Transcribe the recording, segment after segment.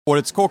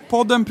Årets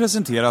Kockpodden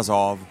presenteras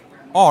av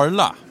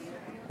Arla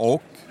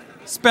och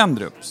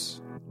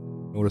Spendrups.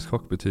 Årets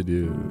Kock betyder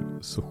ju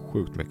så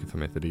sjukt mycket för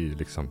mig, för det är ju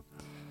liksom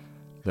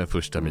den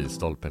första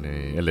milstolpen,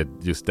 eller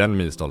just den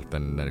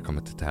milstolpen när det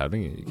kommer till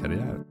tävling i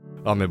karriären.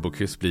 Ja, men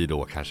Bocuse blir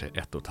då kanske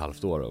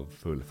 1,5 år av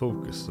full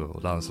fokus,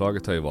 och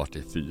landslaget har ju varit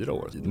i 4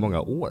 år.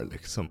 Många år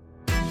liksom.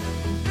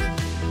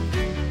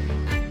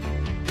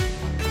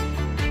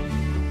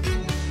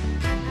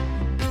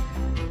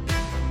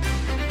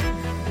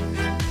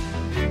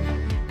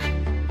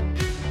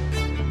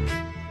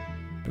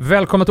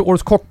 Välkommen till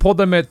Årets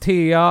Kockpodden med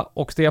Thea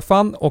och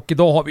Stefan. Och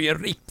idag har vi en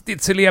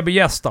riktigt celeber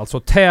gäst, alltså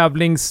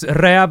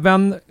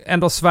tävlingsräven,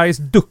 en av Sveriges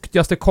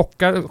duktigaste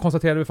kockar,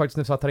 konstaterade vi faktiskt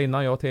när vi satt här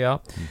innan, jag och Thea.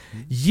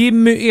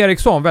 Jimmi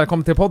Eriksson,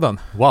 välkommen till podden.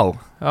 Wow,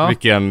 ja.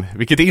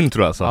 Vilket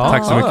intro alltså. Ja,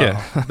 tack så mycket.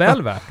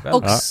 Väl värt.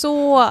 Och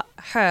så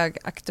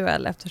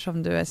högaktuell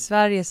eftersom du är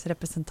Sveriges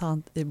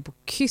representant i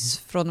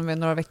Bocuse från och med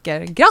några veckor.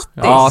 Grattis!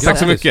 Ja, tack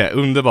så mycket.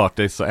 Underbart,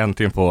 det är så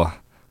äntligen få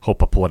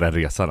hoppa på den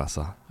resan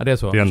alltså. Ja, det är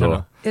så. Det är,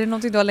 ändå... är det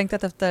någonting du har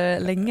längtat efter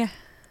länge?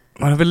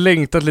 Man har väl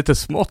längtat lite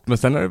smått, men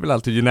sen är det väl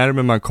alltid, ju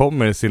närmare man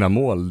kommer i sina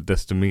mål,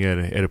 desto mer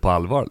är det på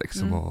allvar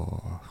liksom.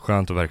 Och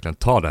skönt att verkligen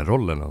ta den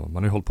rollen, och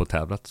man har ju hållit på att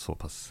tävlat så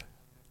pass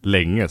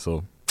länge,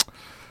 så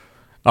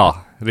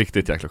ja,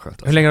 riktigt jäkla skönt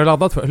alltså. Hur länge har du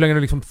laddat för? Hur länge har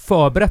du liksom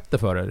förberett dig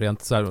för det,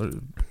 rent så här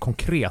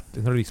konkret?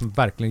 När du liksom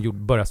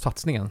verkligen börjat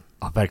satsningen?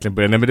 Ja, verkligen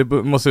börjat. Nej, men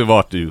det måste ju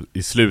varit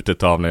i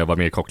slutet av när jag var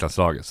med i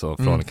kocklandslaget, så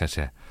från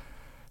kanske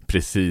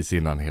precis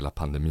innan hela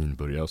pandemin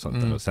började och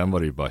sånt där. Och sen var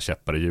det ju bara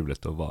käppar i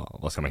hjulet, och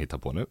vad ska man hitta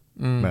på nu?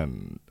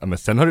 Men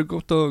sen har det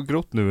gått och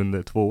grott nu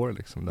under 2 år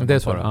liksom. Det är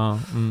så bara,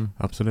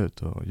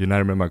 absolut, och ju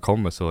närmare man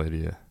kommer så är det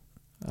ju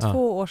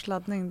 2 års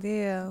laddning,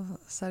 det är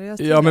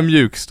seriöst. Ja, men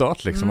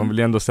mjukstart liksom. Man vill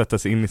ju ändå sätta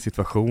sig in i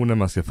situationen,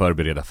 man ska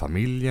förbereda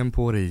familjen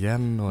på det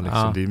igen, och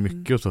liksom, det är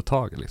mycket att ta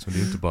tag i liksom. Det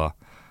är inte bara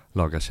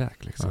laga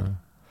käk liksom.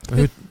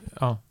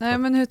 Nej,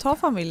 men hur tar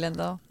familjen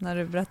då när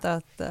du berättar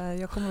att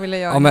jag kommer vilja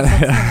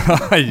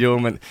göra Jo,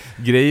 men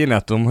grejen är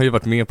att de har ju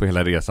varit med på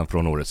hela resan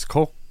från Årets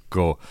Kock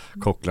och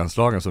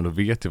kocklandslagen, som då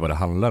vet ju vad det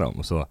handlar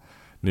om. Så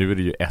nu är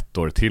det ju 1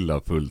 år till av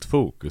fullt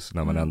fokus.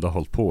 När man ändå har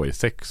hållit på i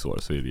 6 år,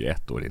 så är det ju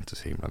 1 år inte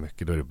så himla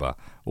mycket. Då är det bara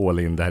all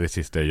in, det här är det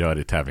sista jag gör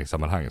i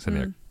tävlingssammanhang.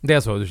 Sen det är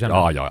så du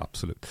känner? Ja,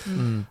 absolut.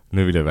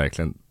 Nu vill jag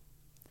verkligen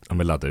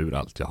ladda ur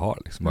allt jag har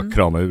liksom. Bara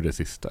krama ur det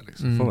sista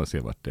liksom. Får man se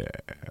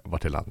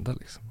vart det landar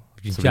liksom.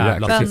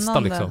 Jävla sista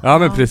liksom. Ja,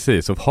 men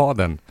precis, och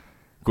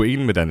gå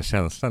in med den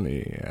känslan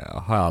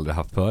har jag aldrig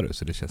haft förut,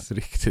 så det känns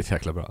riktigt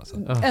jäkla bra alltså.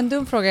 En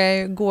dum fråga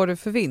är, går du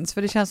för vinst?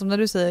 För det känns som när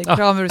du säger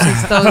kramar du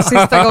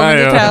sista gången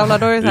du tävlar,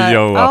 då är det så här.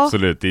 Jo,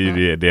 absolut, det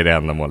är det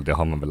enda målet. Det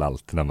har man väl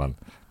alltid när man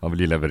vill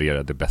ju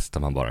leverera det bästa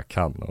man bara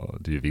kan,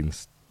 och det är ju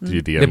vinst. Det är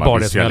ju det man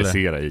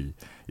visualiserar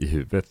i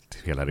huvudet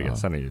hela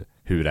resan, är ju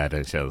hur är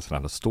den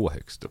känslan att stå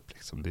högst upp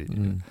liksom.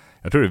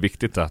 Jag tror det är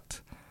viktigt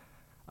att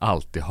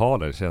alltid ha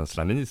den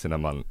känslan i sig när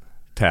man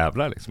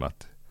tävlar liksom,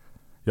 att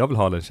jag vill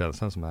ha den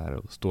känslan som är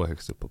att stå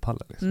högst upp på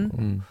pallen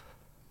liksom.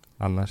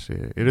 Annars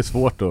är det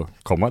svårt att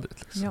komma dit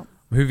liksom. Ja.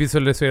 Hur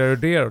visualiserar du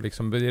det då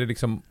liksom? Är det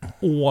liksom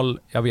all,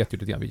 jag vet ju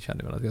lite grann, vi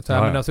känner varandra så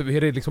här, men alltså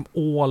är det liksom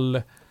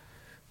all,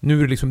 nu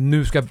är det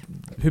liksom,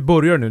 hur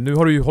börjar du nu? Nu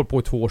har du ju hållit på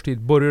i 2 års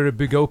tid. Börjar du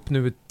bygga upp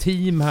nu ett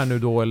team här nu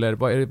då, eller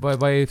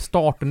vad är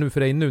starten nu för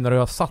dig nu när du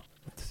har satt,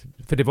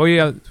 för det var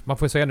ju, man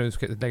får ju säga nu,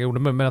 ska jag lägga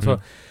orden, men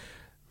alltså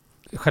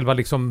själva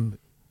liksom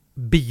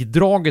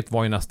bidraget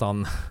var ju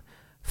nästan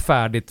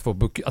färdigt för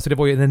alltså det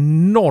var ju en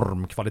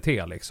enorm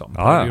kvalitet liksom.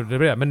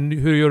 Men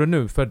hur gör du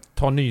nu för att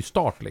ta ny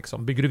start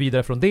liksom? Bygger du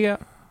vidare från det?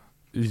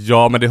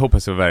 Ja, men det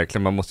hoppas jag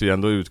verkligen. Man måste ju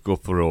ändå utgå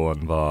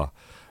från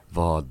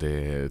vad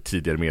det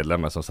tidigare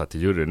medlemmar som satt i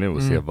juryn nu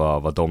och se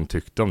vad de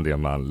tyckte om det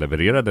man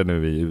levererade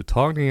nu i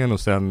uttagningen, och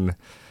sen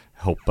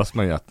hoppas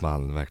man ju att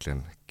man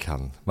verkligen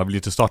kan, man vill ju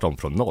inte starta om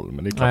från 0,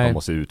 men det är klart man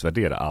måste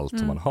utvärdera allt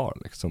som man har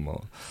liksom,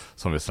 och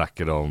som vi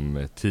snackade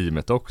om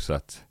teamet också,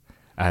 att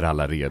är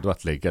alla redo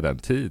att lägga den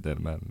tiden,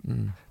 men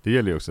det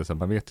gäller ju också, så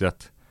man vet ju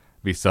att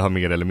vissa har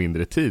mer eller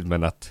mindre tid,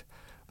 men att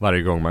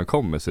varje gång man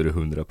kommer så är det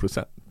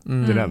 100%. Det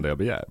är det enda jag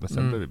begär, men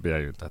sen begär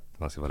jag ju inte att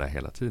man ska vara där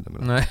hela tiden,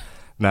 men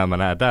när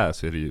man är där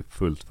så är det ju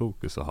fullt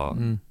fokus och ha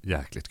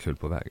jäkligt kul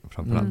på vägen,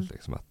 framförallt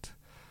liksom, att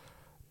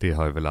det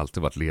har ju väl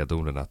alltid varit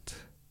ledorden, att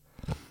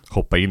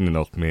hoppa in i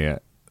något med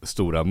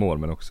stora mål,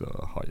 men också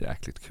ha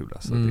jäkligt kul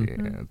alltså.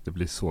 Det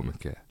blir så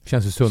mycket,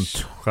 känns ju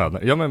sunt,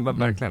 sköna. Ja, men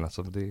verkligen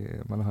alltså,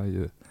 man har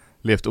ju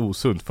levt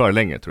osunt för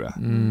länge, tror jag.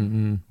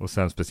 Och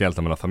sen speciellt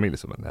när man har familj,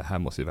 så det här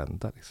måste ju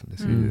vända liksom. Det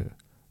ska ju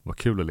vara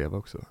kul att leva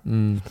också.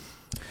 Men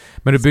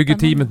du bygger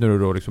teamet nu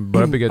då liksom,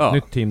 börjar bygga ett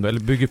nytt team då, eller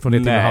bygger från det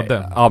team jag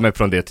hade? Ja, men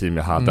från det team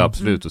jag hade,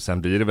 absolut. Och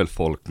sen blir det väl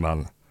folk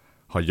man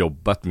har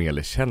jobbat med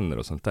eller känner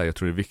och sånt där. Jag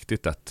tror det är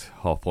viktigt att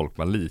ha folk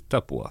man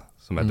litar på,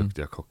 som är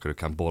duktiga kockar och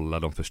kan bolla,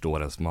 de förstår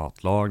ens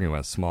matlagning och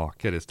ens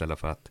smaker, istället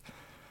för att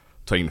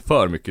ta in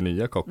för mycket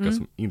nya kockar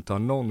som inte har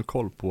någon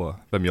koll på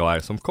vem jag är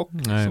som kock.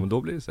 Så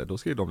då blir det så här, då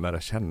ska ju de lära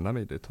känna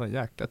mig. Det tar en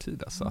jäkla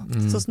tid alltså.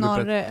 Så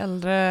snarare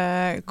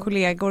äldre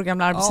kollegor,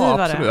 gamla arbetsgivare?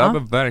 Ja, absolut. Ja,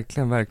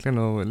 men verkligen.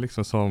 Och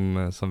liksom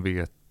som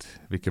vet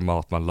vilken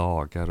mat man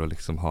lagar och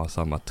liksom har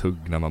samma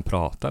tugg när man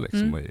pratar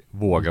liksom, och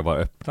våga vara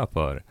öppna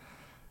för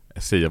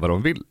att säga vad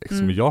de vill.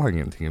 Liksom. Jag har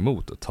ingenting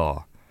emot att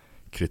ta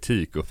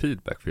kritik och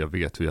feedback, för jag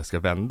vet hur jag ska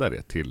vända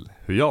det till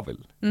hur jag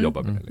vill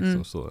jobba med det.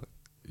 Liksom. Så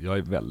jag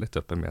är väldigt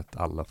öppen med att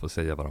alla får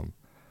säga vad de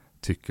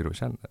tycker och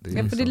känner. Det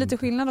är, för det är lite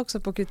skillnad också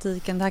på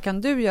kritiken. Det här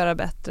kan du göra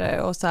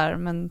bättre och så här,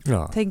 men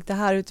tänk det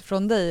här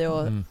utifrån dig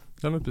och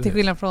till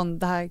skillnad från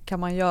det här kan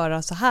man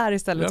göra så här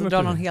istället och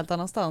dra någon helt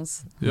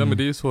annanstans. Ja, men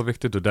det är ju så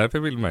viktigt och därför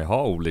vill man ju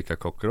ha olika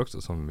kockar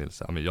också som vill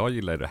säga, men jag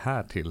gillar det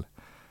här till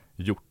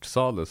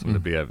hjortsalen som det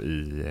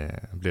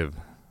blev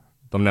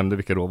de nämnde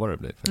vilka råvaror det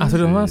blir. Alltså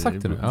de har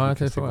sagt det nu? Ja, jag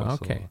kan fråga.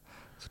 Okej.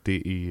 Så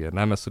det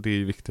är, så det är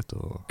ju viktigt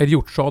att... Är det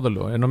hjortsadel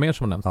då? Är det något mer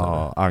som nämns?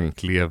 Ja,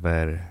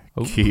 anklever,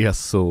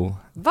 keso,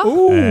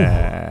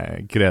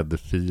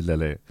 gräddfil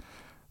eller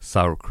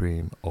sour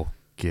cream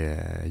och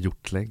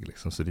hjortlägg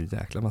liksom. Så det är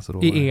jäkla massa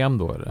råvaror. I EM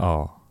då eller?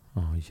 Ja.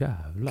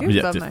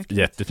 Jävlar.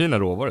 Jättefina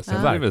råvaror.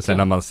 Sen är det väl sen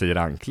när man säger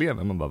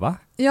anklever, man bara va?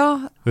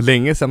 Ja. Hur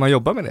länge sedan man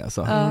jobbar med det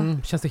alltså?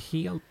 Känns det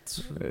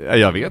helt...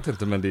 Jag vet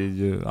inte, men det är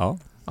ju,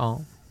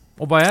 ja.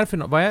 Och vad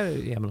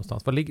är EM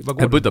någonstans? Vad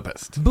går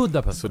Budapest.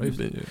 Budapest. Så det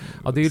blir ju,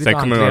 det är ju lite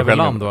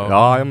ankleverland då.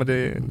 Ja, men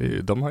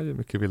de har ju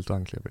mycket vilt och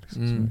anklever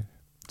liksom.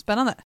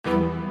 Spännande.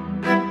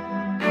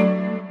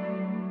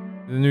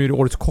 Nu är det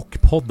Årets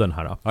Kock-podden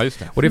här då. Ja, just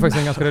det. Och det är faktiskt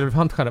en ganska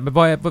relevant skillnad.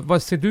 Men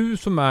vad ser du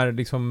som är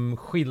liksom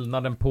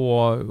skillnaden på,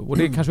 och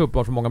det är kanske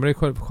uppenbart för många, men det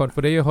är skönt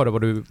för dig att höra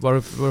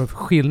vad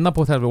skillnad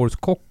på att tävla Årets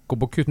Kock och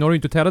Bocuse. Nu har du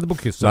inte tävlat i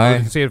Bocuse,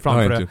 Nej, du ser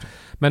framför det.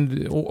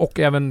 Men, och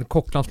även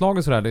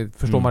kocklandslaget sådär, det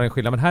förstår man en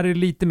skillnad. Men här är det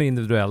lite mer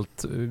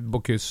individuellt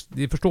Bocuse.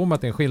 Det förstår man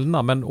att det är en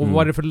skillnad. Men och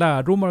vad är det för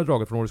lärdomar du har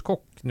dragit från Årets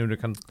Kock nu du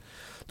kan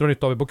dra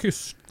nytta av i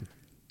Bocuse?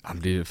 Ja,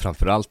 det är ju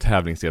framförallt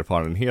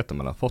tävlingserfarenheten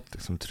man har fått,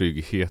 liksom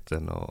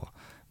tryggheten och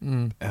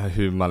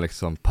hur man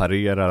liksom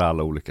parerar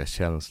alla olika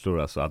känslor,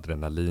 alltså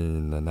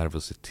adrenalin,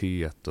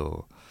 nervositet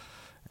och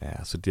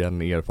så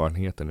den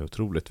erfarenheten är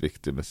otroligt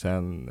viktig. Men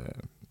sen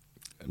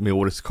med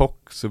Årets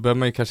Kock så behöver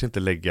man ju kanske inte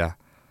lägga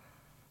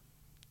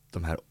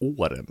de här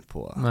åren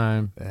på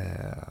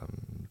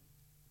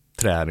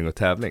träning och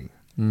tävling.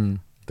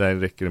 Där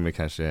räcker det med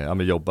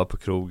kanske jobba på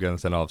krogen,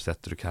 sen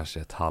avsätter du kanske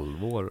ett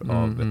halvår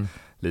av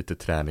lite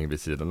träning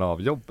vid sidan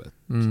av jobbet.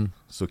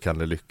 Så kan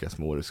det lyckas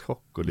med Årets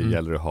Kock. Och det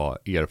gäller att ha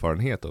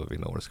erfarenhet av att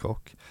vinna Årets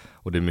Kock.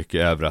 Och det är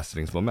mycket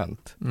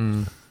överraskningsmoment.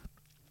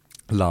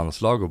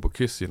 Landslag och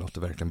Bocuse är något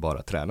att verkligen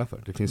bara träna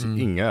för. Det finns ju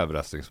inga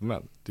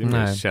överraskningsmoment. Det är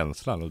mer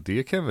känslan. Och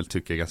det kan jag väl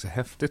tycka är ganska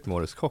häftigt med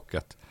Årets Kock,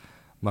 att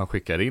man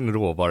skickar in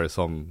råvaror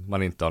som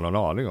man inte har någon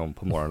aning om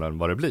på morgonen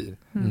vad det blir.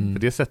 För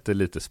det sätter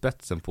lite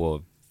spetsen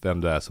på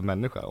vem du är som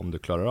människa, om du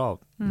klarar av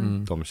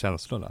de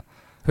känslorna.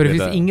 För det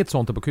finns inget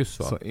sånt i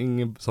Bocuse, va? Så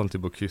inget sånt i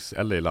Bocuse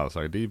eller i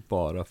landslaget. Det är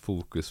bara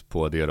fokus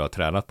på det du har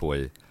tränat på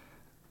i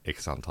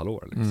x antal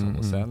år. Liksom.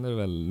 Och sen är det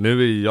väl,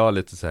 nu är jag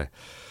lite så här,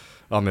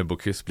 men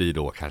Bocuse blir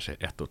då kanske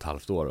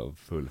 1,5 år av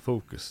full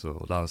fokus.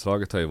 Och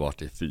landslaget har ju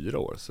varit i 4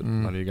 år. Så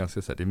man är ju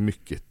ganska så här, det är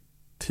mycket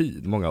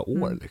tid, många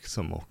år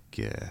liksom. Och,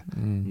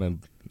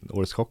 men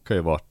Årets Kock har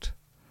ju varit,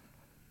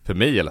 för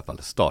mig i alla fall,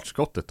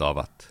 startskottet av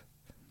att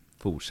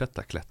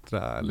fortsätta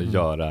klättra eller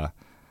göra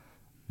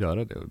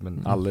det.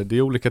 Men det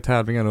är olika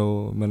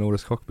tävlingar, men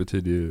Årets Kock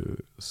betyder ju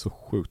så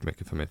sjukt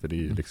mycket för mig, för det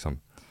är ju liksom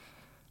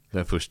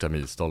den första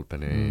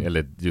milstolpen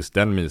eller just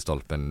den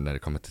milstolpen när det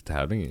kommer till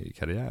tävling i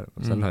karriären.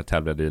 Och sen har jag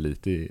tävlat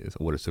lite i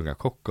Årets unga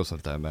kock och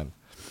sånt där,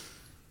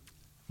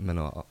 men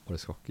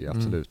Årets Kock är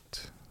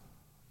absolut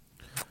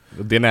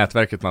det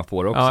nätverket man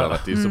får också,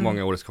 att det är så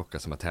många Årets Kockar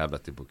som har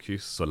tävlat i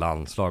Bocuse och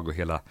landslag och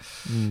hela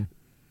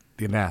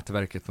det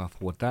nätverket man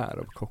får där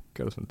av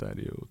kockar och sånt där,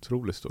 det är ju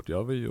otroligt stort.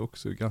 Jag var ju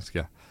också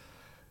ganska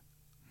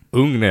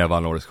ung när jag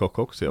vann Årets Kock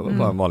också. Jag var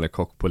bara en vanlig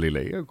kock på Lilla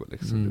Ego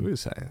liksom. Det var ju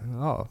så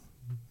här,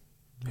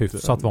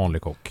 hyfsat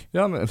vanlig kock.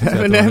 Ja, men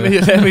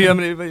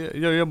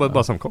jag jobbade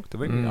bara som kock. Det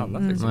var inget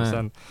annat liksom.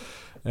 Sen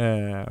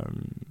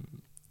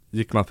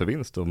gick man för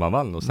vinst och man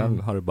vann, och sen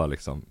har det bara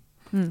liksom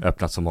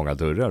öppnat så många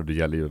dörrar. Det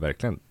gäller ju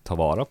verkligen att ta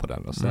vara på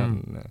den, och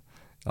sen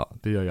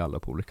det gör ju alla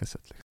på olika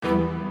sätt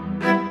liksom.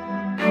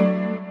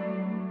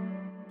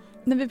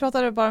 När vi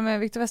pratade bara med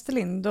Victor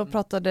Westerlind, då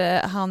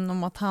pratade han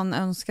om att han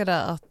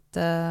önskade att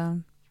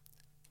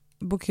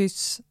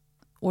Bocuse,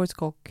 Årets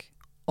Kock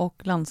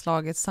och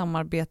landslaget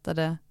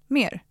samarbetade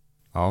mer.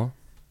 Ja.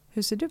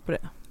 Hur ser du på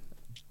det?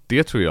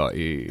 Det tror jag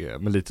är,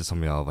 men lite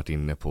som jag har varit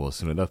inne på och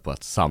snuddat på,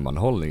 att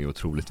sammanhållning är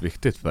otroligt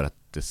viktigt för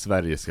att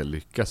Sverige ska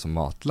lyckas som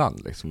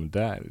matland. Liksom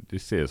det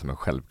ser jag som en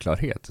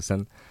självklarhet.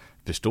 Sen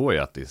förstår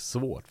jag att det är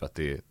svårt, för att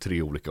det är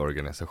 3 olika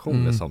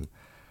organisationer som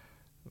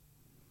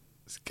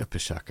ska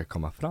försöka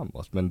komma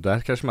framåt. Men där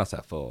kanske man så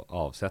här får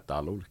avsätta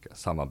alla olika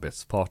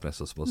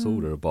samarbetspartners och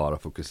sponsorer och bara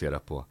fokusera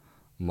på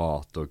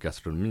mat och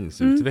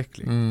gastronomins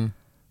utveckling.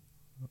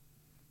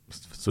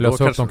 Så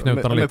lösa upp de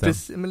knutarna lite.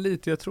 Men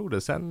lite, jag tror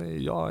det. Sen är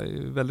jag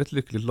väldigt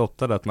lyckligt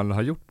lottad att man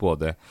har gjort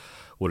både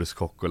Årets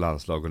Kock och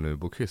landslag och nu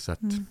Bokhyss.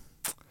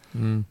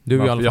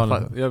 Du i alla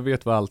fall. Jag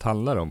vet vad allt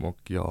handlar om och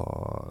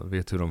jag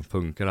vet hur de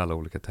funkar, alla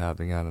olika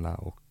tävlingarna,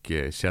 och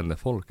känner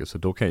folket. Så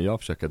då kan jag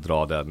försöka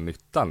dra den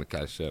nyttan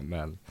kanske,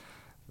 men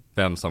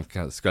vem som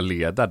ska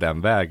leda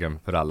den vägen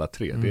för alla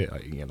tre, det har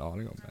jag ingen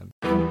aning om än.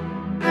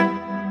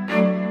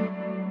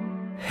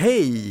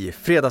 Hej!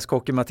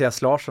 Fredagskocken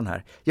Mattias Larsson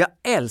här. Jag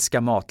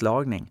älskar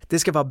matlagning. Det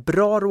ska vara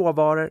bra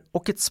råvaror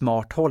och ett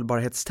smart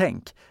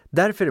hållbarhetstänk.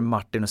 Därför är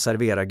Martin och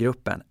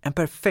Servera-gruppen en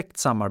perfekt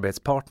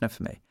samarbetspartner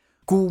för mig.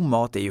 God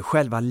mat är ju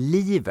själva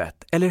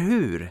livet, eller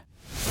hur?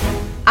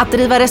 Att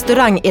driva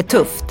restaurang är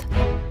tufft.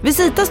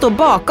 Visita står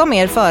bakom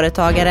er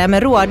företagare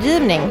med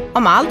rådgivning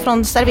om allt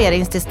från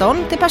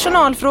serveringstillstånd till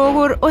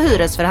personalfrågor och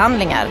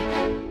hyresförhandlingar.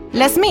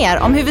 Läs mer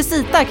om hur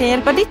Visita kan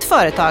hjälpa ditt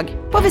företag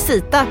på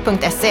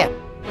visita.se.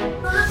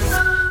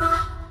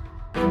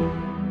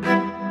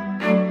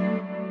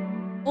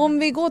 Om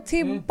vi går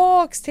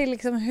tillbaks till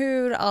liksom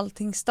hur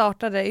allting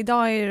startade.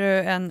 Idag är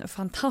du en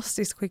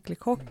fantastiskt skicklig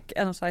kock,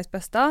 en av Sveriges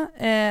bästa.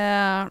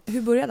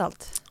 Hur började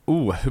allt?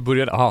 Hur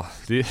började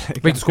det?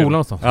 Vilken skola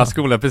någonstans? Ja,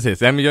 skolan,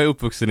 precis. Jag är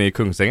uppvuxen i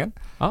Kungsängen.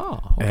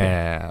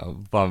 Okay.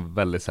 Var en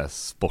väldigt så här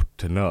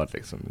sportnörd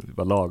liksom. Det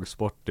var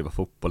lagsport, det var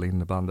fotboll,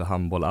 innebandy,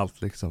 handboll,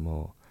 allt liksom.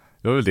 Och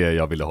det var väl det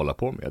jag ville hålla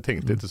på med. Jag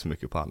tänkte inte så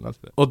mycket på annat.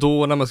 Och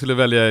då när man skulle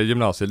välja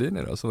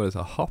gymnasielinjer då, så var det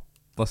så här,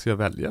 vad ska jag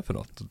välja för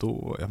något? Och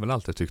då, jag har väl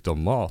alltid tyckt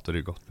om mat, och det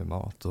är gott med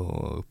mat,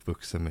 och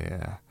uppvuxen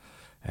med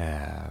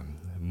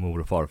mor-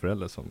 och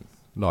farföräldrar som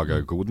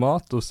lagar god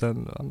mat, och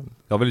sen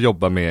jag vill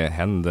jobba med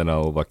händerna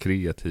och vara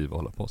kreativ och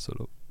hålla på, så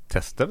då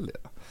testade väl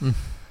det.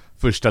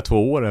 Första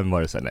 2 åren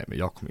var det så här, nej men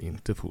jag kommer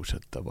inte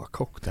fortsätta vara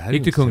kock. Det här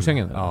gick till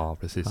Kungsängen? Ja,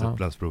 precis,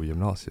 Upplandsbro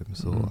gymnasium,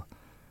 så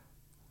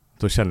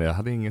då kände jag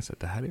hade ingen sett,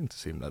 det här är inte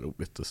så himla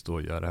roligt att stå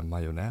och göra en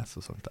majonnäs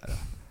och sånt där.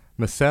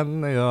 Men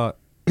sen när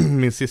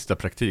min sista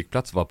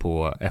praktikplats var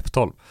på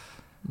F12.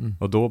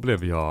 Och då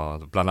blev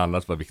jag, bland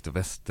annat var Victor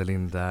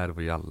Westerlind där,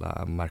 var ju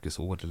alla Marcus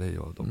Årdeley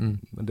och de.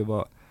 Men det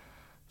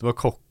var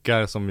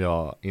kockar som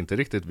jag inte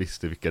riktigt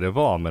visste vilka det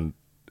var, men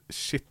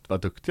shit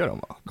vad duktiga de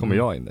var. Kommer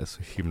jag in där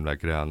så himla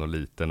grön och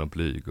liten och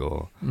blyg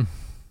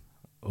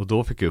och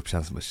då fick jag upp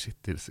känslan av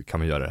shit, kan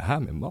man göra det här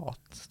med mat?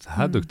 Så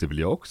här duktig vill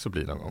jag också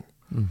bli någon gång.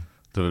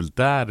 Det var väl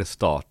där det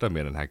startade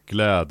med den här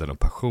glöden och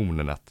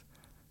passionen att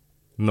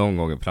någon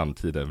gång i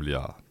framtiden vill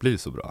jag bli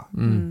så bra.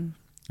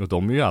 Och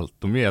de är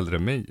ju äldre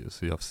än mig,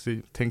 så jag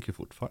tänker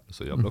fortfarande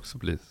så jag vill också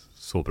bli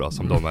så bra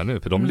som de är nu,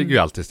 för de ligger ju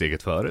alltid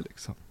steget före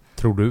liksom.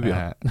 Tror du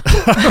ja.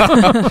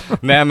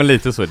 Nej men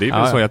lite så, det är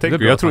väl så jag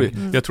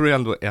tänker. Jag tror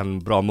ändå en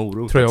bra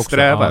morot att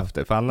sträva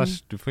efter, för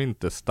annars du får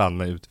inte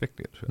stanna i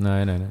utvecklingen.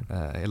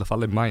 Nej. I alla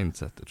fall i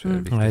mindsetet tror jag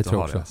är viktigt jag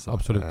tror att ha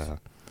också. det. Absolut.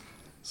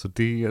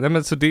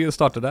 Så det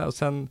startade där, och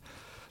sen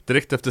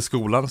direkt efter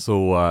skolan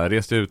så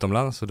reste jag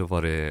utomlands, och då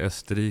var det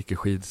Österrike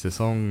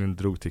skidsäsong,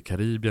 drog till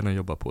Karibien och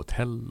jobbade på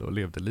hotell och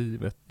levde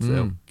livet.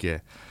 Och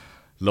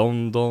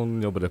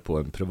London, jobbade på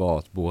en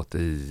privatbåt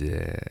i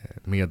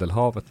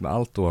Medelhavet med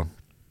allt då.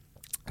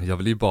 Jag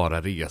ville ju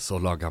bara resa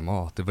och laga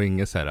mat. Det var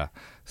ingen så här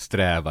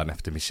strävan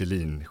efter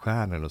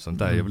Michelin-stjärnor och sånt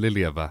där. Jag ville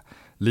leva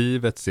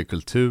livet, se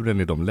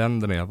kulturen i de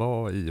länderna jag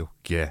var i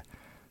och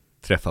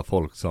träffa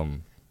folk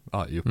som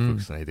är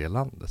uppvuxna i det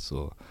landet.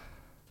 Så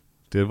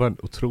det var en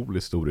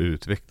otroligt stor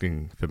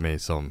utveckling för mig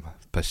som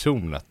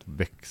person att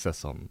växa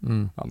som,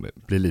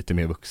 bli lite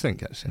mer vuxen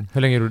kanske.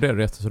 Hur länge är du det?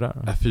 Reste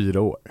sådär?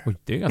 4 år. Oj,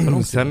 det är ganska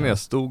långt. Sen när jag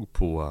stod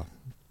på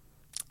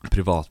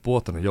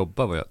privatbåten och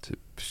jobbade var jag typ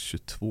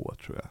 22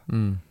 tror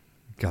jag.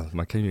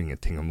 Man kan ju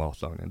ingenting om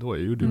matlagning då.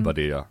 Jag gjorde bara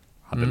det jag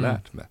hade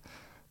lärt mig.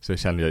 Så jag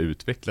kände jag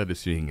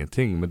utvecklades ju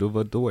ingenting. Men då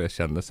var då jag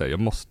kände så här, jag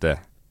måste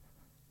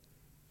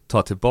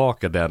ta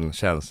tillbaka den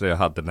känslan jag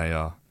hade när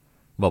jag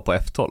var på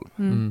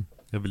F12.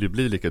 Jag vill ju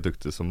bli lika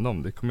duktig som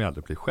dem. Det kommer jag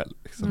aldrig bli själv.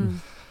 Liksom.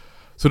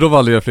 Så då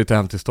valde jag att flytta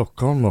hem till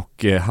Stockholm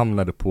och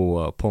hamnade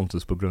på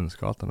Pontus på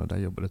Brunnsgatan. Och där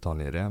jobbade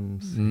Daniel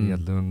Rems,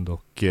 Hedlund.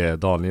 Och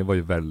Daniel var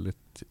ju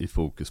väldigt i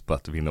fokus på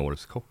att vinna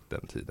Årets Kock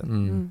den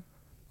tiden.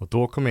 Och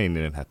då kom jag in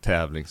i den här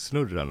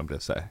tävlingssnurran och blev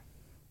så här,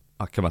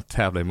 kan man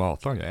tävla i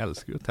matlagning? Jag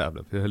älskar ju att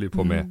tävla, för jag höll ju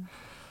på med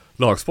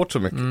lagsport så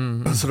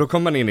mycket. Så då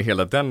kom man in i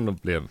hela den och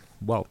blev,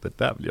 wow, det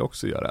där vill jag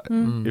också göra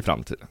i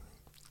framtiden.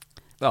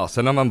 Ja,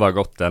 sen har man bara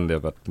gått den, det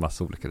har varit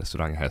massa olika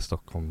restauranger här i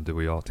Stockholm. Du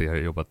och jag har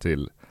jobbat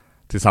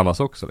tillsammans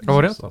också. Liksom.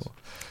 Vad var det så?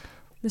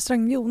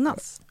 Restaurang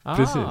Jonas.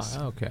 Precis.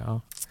 Okay,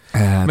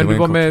 men du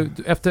var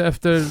med,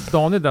 efter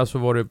Daniel där så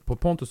var du på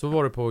Pontus, så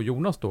var du på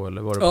Jonas då?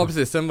 Eller var det ja,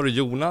 precis. Sen var det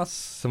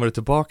Jonas, sen var det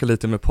tillbaka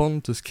lite med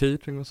Pontus,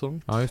 catering och så.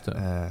 Ja, just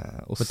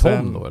det. Och med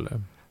sen, Tom då,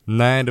 eller?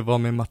 Nej, det var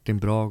med Martin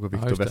Brag och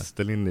Victor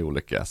Westerlind i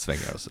olika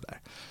svängar och sådär.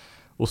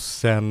 Och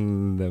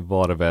sen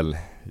var det väl,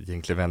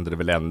 egentligen vände det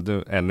väl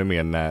ännu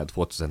mer när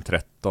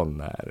 2013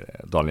 när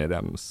Daniel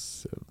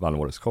Rems vann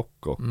Årets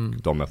Kock och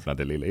de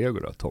öppnade Lilla Ego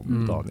då,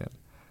 Tom och Daniel.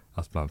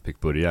 Att man fick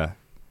börja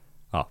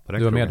på den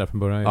Du var med där från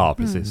början. Ja,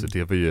 precis. Så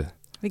det var ju...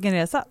 Vilken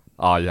resa?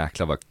 Ja,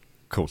 jäklar vad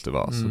coolt det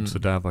var. Så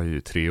där var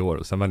ju 3 år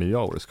och sen var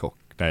jag Årets Kock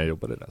när jag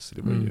jobbade där. Så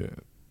det var ju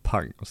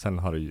pang. Och sen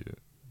har det ju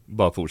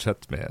bara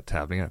fortsatt med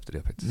tävlingar efter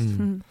det faktiskt.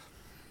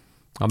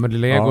 Ja,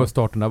 men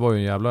Lego-starten där var ju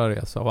en jävla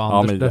resa. Och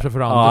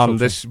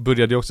Anders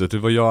började ju också. Det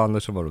var jag och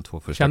Anders som var de 2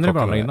 första. Känner ni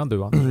varandra innan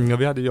du, Anders? Ja,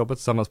 vi hade jobbat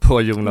tillsammans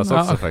på Jonas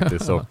också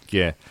faktiskt. Och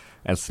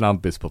en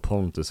snabbis på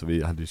Pontus. Så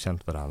vi hade ju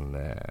känt varandra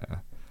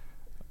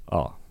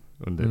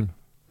under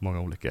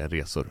många olika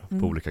resor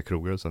på olika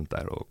krogar och sånt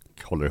där. Och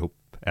håller ihop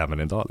även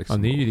idag liksom.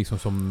 Ja, ni är ju liksom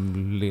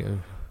som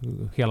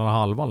hela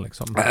halvan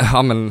liksom.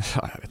 Ja, men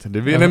jag vet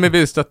inte.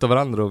 Vi stöttar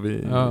varandra och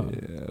vi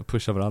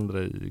pushar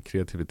varandra i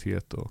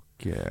kreativitet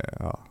och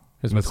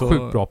det är som ett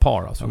sjukt bra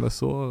par alltså. Ja,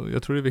 men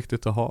jag tror det är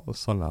viktigt att ha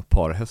sådana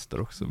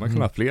parhästar också. Man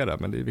kan ha flera,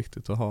 men det är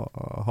viktigt att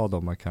ha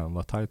dem man kan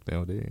vara tajt med.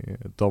 Och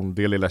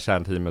det lilla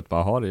kärnteamet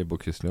man har i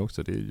Bocuse nu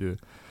också, det är ju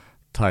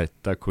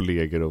tajta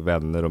kollegor och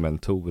vänner och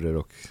mentorer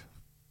och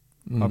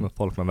men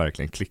folk man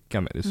verkligen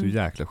klickar med. Det är så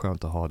jäkla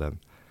skönt att ha den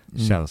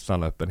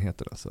känslan och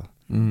öppenheten alltså.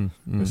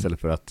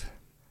 Istället för att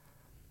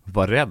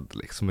vara rädd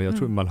liksom. Men jag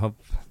tror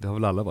det har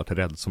väl alla varit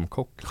rädd som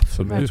kock.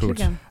 Så jag tror,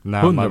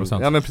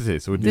 100%. Ja, men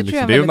precis. Och det tror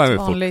jag är en väldigt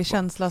vanlig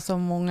känsla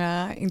som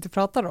många inte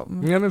pratar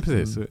om. Ja, men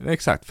precis.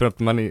 Exakt. För att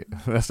man är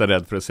nästan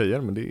rädd för att säga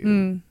det.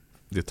 Men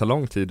det tar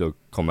lång tid att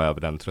komma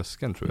över den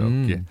tröskeln tror jag.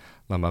 Och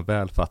när man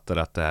väl fattar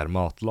att det är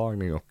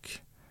matlagning och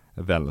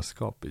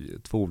vänskap i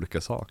 2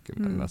 olika saker.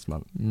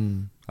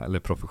 Eller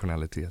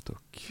professionalitet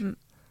och...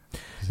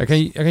 Jag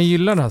kan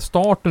gilla den här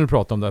starten du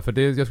pratar om där, för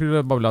jag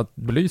skulle bara vilja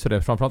belysa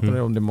det, framförallt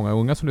om det är många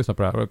unga som lyssnar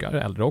på det här och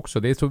äldre också.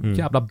 Det är så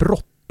jävla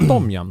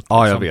bråttom jämt.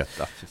 Ja, jag vet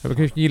det. Jag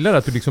kan gilla det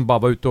att du liksom bara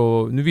var ute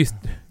och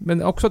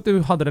men också att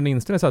du hade den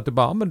inställningen så att du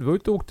bara, men du var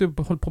ute och åkte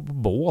på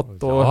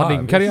båt och hade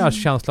en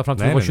karriärkänsla fram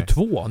till du var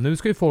 22. Nu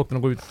ska ju folk när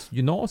de går ut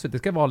gymnasiet, det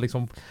ska vara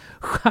liksom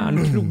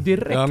stjärnkrog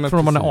direkt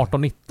från man är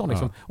 18-19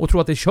 liksom, och tro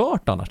att det är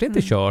kört annars. Det är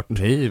inte kört.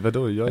 Nej,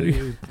 vadå? Jag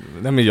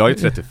är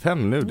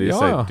 35 nu. Det är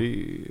så här,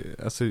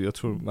 alltså jag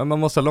tror man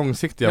måste ha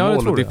långsiktiga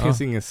mål och det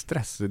finns ingen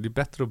stress. Det är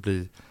bättre att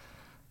bli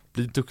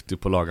duktig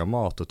på att laga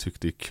mat och tycka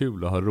det är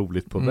kul och ha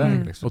roligt på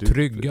väg. Liksom. Och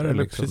tryggare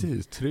liksom.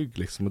 Precis, trygg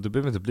liksom. Och du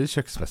behöver inte bli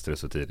köksmästare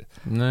så tidigt.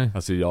 Nej.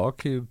 Alltså jag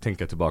kan ju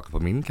tänka tillbaka på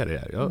min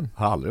karriär. Jag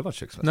har aldrig varit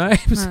köksmästare.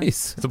 Nej,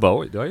 precis. Så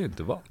bara, det har jag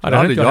inte varit.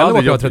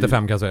 Jag har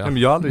 35 kan jag säga. Men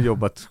jag har aldrig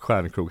jobbat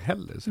stjärnkrog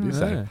heller. Så det är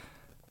så här,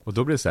 och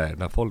då blir det så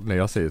här, när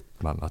jag säger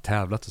att man har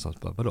tävlat och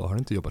sånt, bara, vadå, har du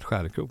inte jobbat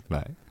stjärnkrog?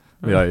 Nej.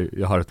 Men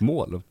jag har ett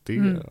mål och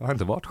det har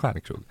inte varit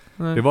stjärnkrog.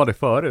 Det var det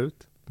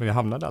förut. Men jag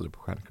hamnade aldrig på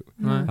stjärnkrog.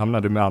 Jag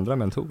hamnade med andra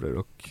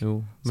mentorer.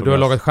 Men du har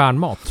lagat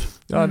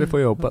stjärnmat. Ja, det får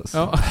jag hoppas.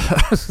 Ja.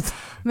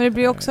 Men det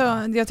blir också,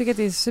 jag tycker att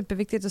det är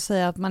superviktigt att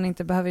säga att man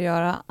inte behöver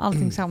göra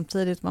allting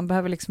samtidigt. Man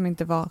behöver liksom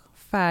inte vara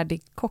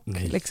färdig kock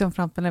liksom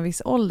fram till en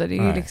viss ålder. Det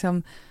är ju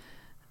liksom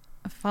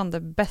fan det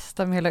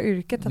bästa med hela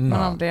yrket, att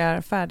man aldrig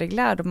är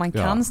färdiglärd. Och man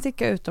kan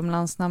sticka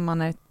utomlands när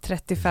man är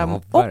 35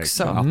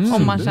 också.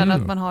 Om man känner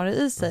att man har det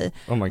i sig.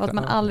 Och att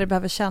man aldrig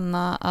behöver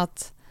känna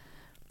att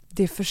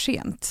det är för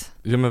sent.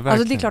 Ja, men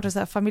alltså det är klart att så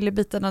här,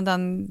 familjebiten och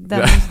den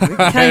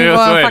kan ju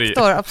vara en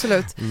faktor,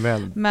 absolut.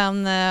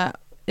 Men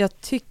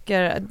jag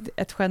tycker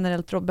ett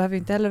generellt råd behöver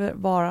inte heller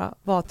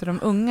vara till de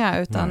unga,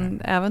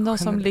 utan även de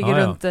som ligger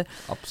runt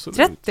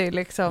 30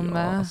 liksom.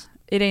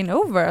 It ain't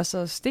over,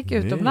 alltså stick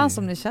utomlands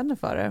om ni känner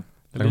för det.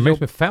 Eller de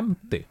som är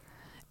 50.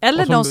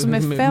 Eller de som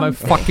är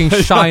 50. Fucking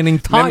shining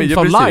time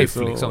for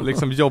life.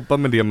 Liksom jobba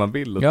med det man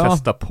vill och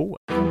testa på.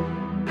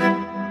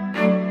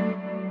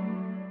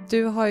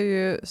 Du har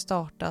ju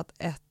startat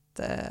ett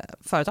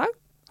företag.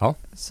 Ja.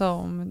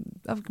 Som,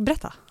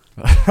 berätta.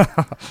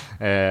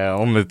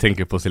 Om vi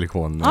tänker på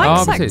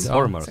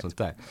silikonformar och sånt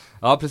där.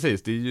 Ja,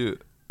 precis. Det är ju...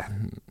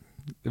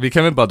 Vi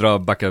kan väl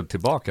backa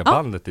tillbaka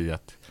bandet i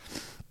att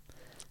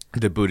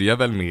det börjar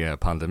väl med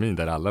pandemin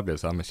där alla blev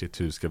så här, men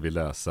shit, hur ska vi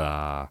lösa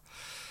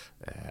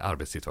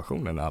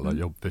arbetssituationen när alla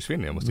jobb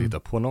försvinner? Jag måste hitta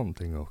på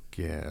någonting och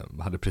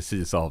hade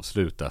precis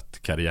avslutat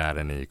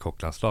karriären i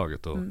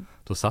kocklandslaget och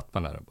då satt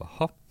man där och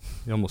bara,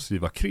 jag måste ju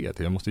vara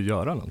kreativ, jag måste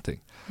göra någonting.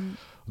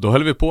 Och då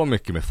höll vi på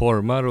mycket med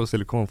formar och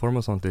silikonformar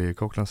och sånt i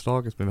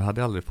kocklandslaget, men vi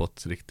hade aldrig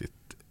fått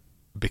riktigt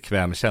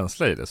bekväm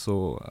känsla i det,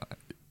 så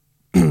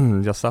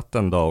jag satt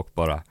en dag och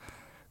bara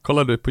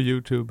kollade på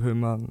YouTube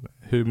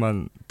hur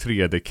man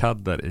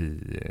 3D-kaddar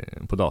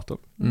på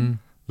datorn.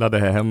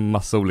 Laddade hem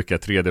massa olika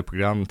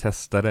 3D-program,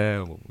 testade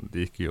och det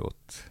gick ju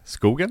åt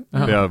skogen.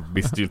 Jag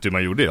visste ju inte hur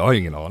man gjorde, jag har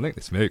ingen aning,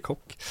 liksom, jag är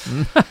kock.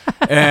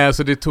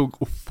 Så det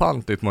tog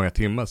ofantligt många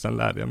timmar, sen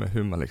lärde jag mig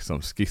hur man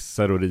liksom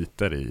skissar och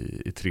ritar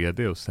i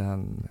 3D, och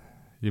sen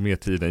ju mer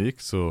tiden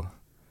gick så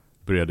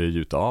började jag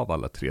gjuta av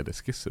alla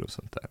 3D-skisser och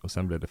sånt där. Och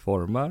sen blev det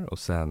formar och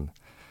sen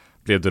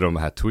blev det de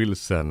här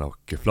twilsen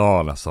och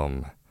flana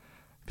som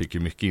fick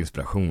ju mycket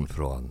inspiration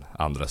från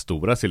andra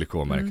stora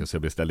silikonmärken, så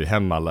jag beställde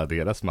hem alla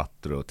deras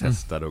mattor och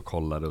testade och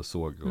kollade och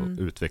såg och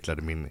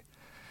utvecklade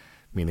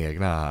min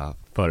egna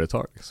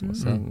företag. Liksom.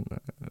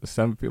 Och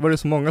sen var det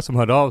så många som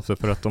hörde av sig,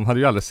 för att de hade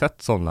ju aldrig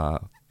sett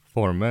sådana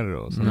former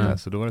och sånt där.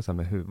 Så då var det så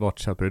här, men vart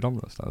köper du dem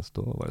någonstans?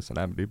 Då var det så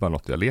här, nej, det är bara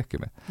något jag leker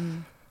med.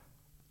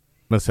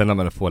 Men sen när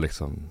man får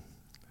liksom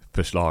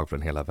förslag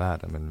från hela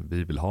världen, men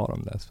vi vill ha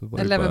dem där. Så var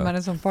det Eller bara... med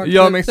en sån park.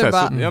 Ja, men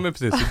exakt. Ja, men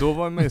precis. Så då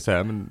var man ju så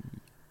här, men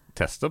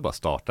testa bara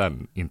starta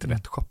en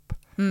internetshop.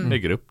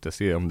 Lägger upp det,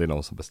 se om det är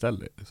någon som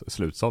beställer.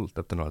 Slutsålt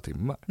efter några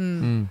timmar.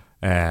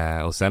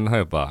 Och sen har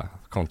jag bara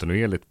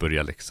kontinuerligt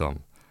börjat liksom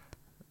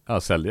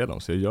sälja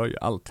dem. Så jag gör ju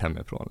allt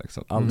hemifrån.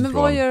 Liksom. Men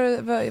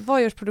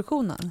vad görs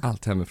produktionen?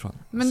 Allt hemifrån.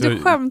 Men så du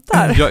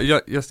skämtar?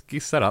 Jag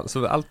skissar allt.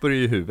 Så allt börjar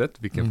i huvudet,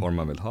 vilken form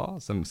man vill ha.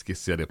 Sen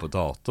skissar jag det på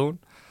datorn.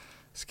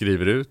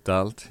 Skriver ut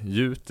allt,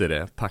 gjuter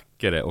det,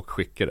 packar det och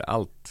skickar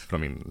allt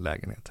från min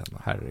lägenhet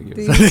hemma. Herregud.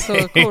 Det är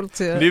så coolt.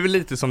 Det är väl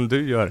lite som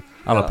du gör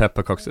alla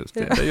pepparkakshus.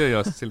 Det gör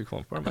jag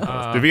silikonformen.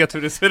 Du vet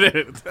hur det ser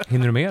ut.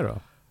 Hinner du med då?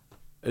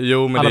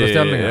 Jo, men alla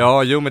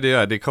beställningar? Men det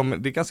gör det.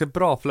 Det är ganska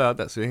bra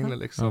flöde, så jag hinner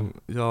liksom.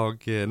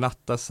 Jag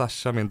nattar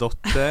Sasha, min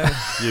dotter,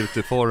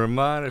 gjuter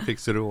formar,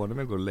 fixar ordning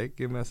med, går och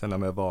lägger mig. Sen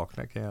när jag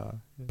vaknar kan jag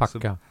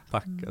packa.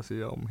 Så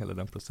gör jag om hela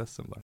den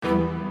processen bara.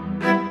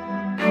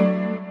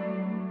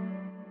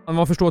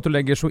 Man förstår att du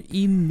lägger så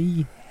in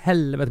i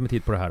helvete med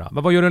tid på det här.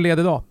 Men vad gör du en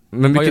ledig dag?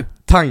 Men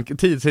mycket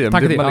tanketid säger jag.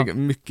 Tanketid, man lägger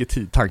mycket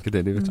tid,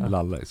 tanketid, det vet väl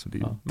alla. Liksom.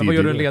 Men vad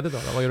gör du en ledig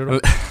dag? Vad gör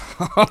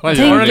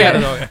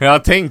du då?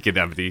 Jag tänker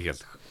det, men det är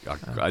helt...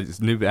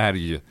 nu är det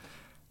ju...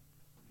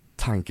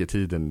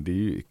 Tanketiden, det är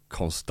ju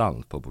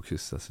konstant på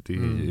Bokhyssa. Så det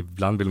är,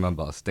 ibland vill man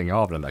bara stänga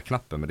av den där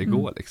knappen, men det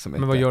går liksom inte.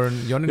 Men vad gör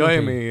ni jag någonting?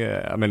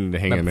 är med,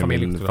 hänger med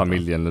min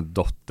familjen,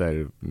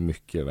 dotter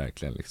mycket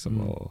verkligen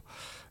liksom, och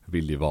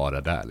vill ju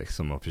vara där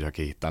liksom, och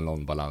försöka hitta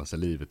någon balans i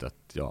livet, att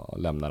jag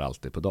lämnar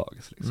alltid på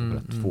dagis liksom,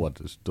 för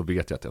att då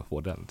vet jag att jag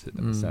får den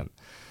tiden. Men sen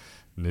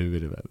nu är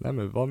det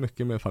väl, var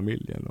mycket med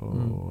familjen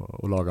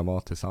och laga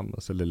mat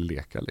tillsammans eller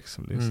leka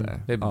liksom. Det är, så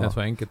här, det är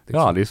så enkelt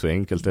liksom. Ja, det är så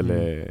enkelt.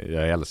 Eller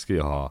jag älskar ju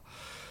att ha,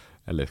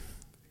 eller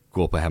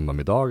gå på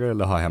hemmamiddagar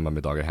eller ha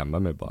hemmamiddagar hemma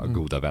med bara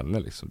goda vänner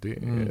liksom. Det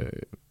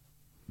är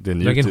det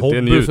är ingen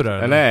hobby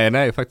sådär?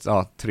 Nej, faktiskt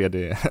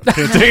 3D.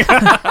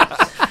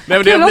 Nej,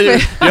 men det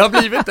har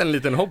blivit en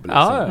liten hobby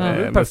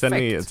liksom. Men sen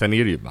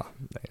är det ju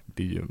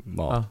det är ju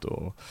mat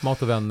och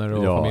vänner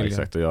och familj. Ja,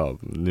 exakt. Och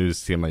nu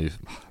ser man ju,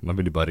 man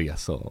vill ju bara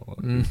resa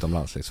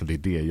utomlands liksom. Det är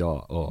det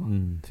jag och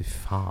fy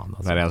fan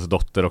alltså. När ens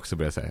dotter också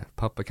börjar säga,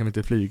 pappa kan vi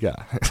inte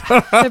flyga? Det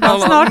är bara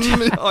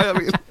snart. Ja, jag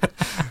vill.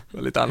 Det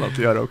var lite annat att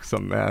göra också,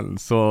 men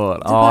så...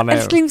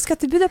 älskling, vi ska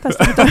till Budapest.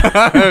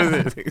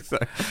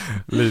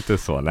 Lite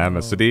så, nej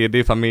men så det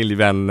är familj,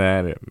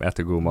 vänner,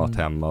 äter god mat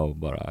hemma och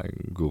bara en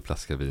god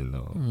flaska vin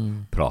och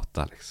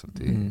prata liksom.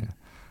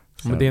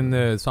 Men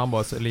din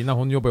sambo Lina,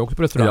 hon jobbar ju också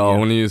på restaurang. Ja,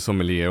 hon är ju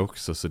sommelier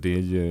också, så det är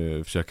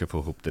ju försöka få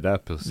ihop det där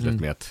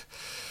pusslet med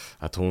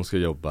att hon ska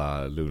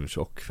jobba lunch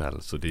och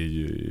kväll, så det är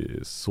ju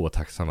så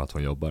tacksam att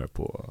hon jobbar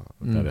på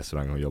den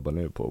restaurang hon jobbar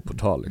nu på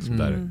Portal liksom,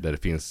 där det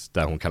finns,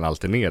 där hon kan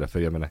alternera, för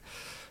jag menar,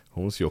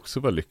 hon ska ju också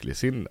vara lycklig i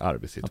sin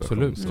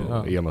arbetssituation. Absolut,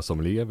 så är man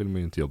sommelier vill man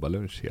ju inte jobba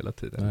lunch hela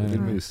tiden. Då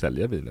vill man ju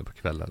sälja viner på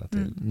kvällarna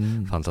till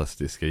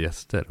fantastiska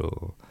gäster,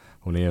 och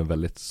hon är en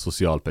väldigt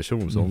social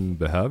person, så hon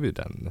behöver ju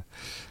den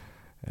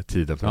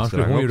tiden på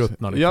restaurang också.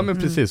 Liksom. Ja,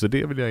 men precis, och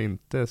det vill jag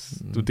inte,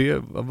 och det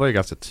var jag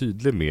ganska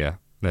tydlig med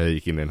när jag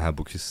gick in i den här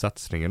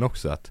boksatsningen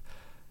också, att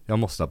jag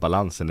måste ha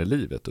balansen i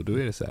livet, och då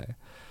är det så här,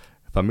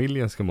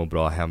 familjen ska må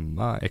bra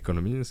hemma,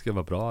 ekonomin ska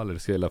vara bra, eller det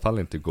ska i alla fall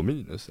inte gå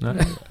minus.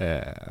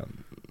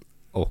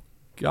 Och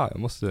jag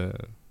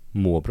måste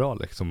må bra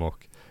liksom,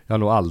 och jag har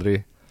nog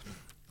aldrig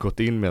gått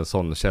in med en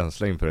sån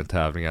känsla inför en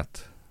tävling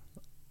att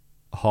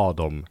ha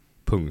de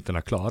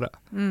punkterna klara.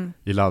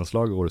 I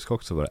landslag och Årets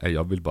Kock så var det,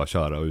 jag vill bara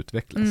köra och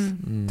utvecklas.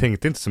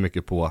 Tänkte inte så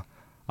mycket på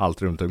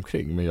allt runt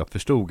omkring, men jag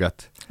förstod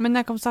att... Men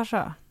när kom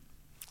Sasha?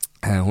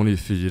 Hon är ju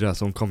 4,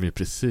 så hon kom ju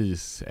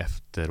precis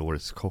efter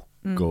Årets Kock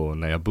och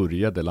när jag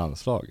började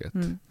landslaget.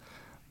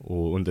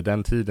 Och under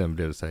den tiden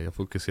blev det så här, jag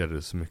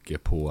fokuserade så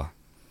mycket på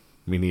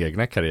min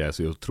egna karriär,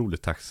 så jag är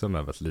otroligt tacksam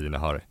över att Lina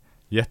har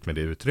gett mig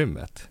det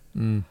utrymmet.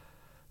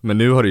 Men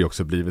nu har det ju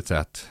också blivit så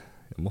att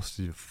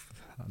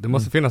det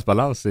måste finnas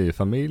balans i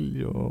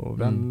familj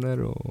och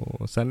vänner,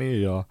 och sen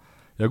är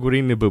jag går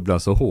in i bubblan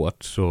så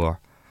hårt, så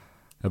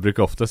jag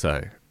brukar ofta så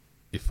här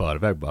i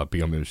förväg bara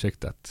be om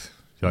ursäkt att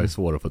jag är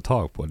svår att få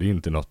tag på. Det är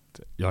inte något,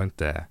 jag är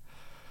inte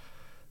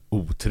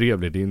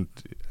otrevlig, det är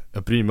inte,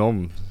 jag bryr mig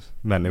om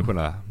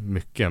människorna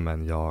mycket,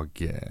 men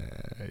jag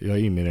är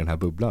inne i den här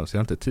bubblan, så jag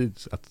har inte tid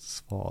att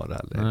svara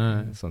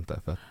eller sånt där,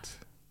 för att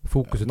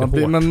fokuset är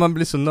hårt. Man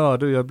blir så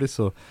nördig, och jag blir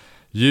så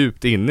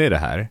djupt inne i det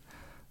här.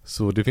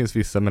 Så det finns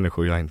vissa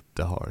människor jag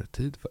inte har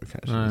tid för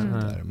kanske,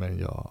 sånt där, men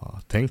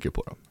jag tänker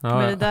på dem.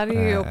 Men det där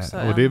är ju också...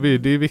 och det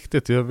är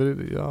viktigt.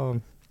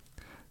 Jag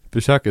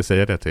försöker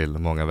säga det till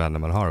många vänner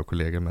man har och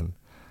kollegor, men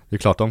det är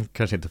klart de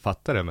kanske inte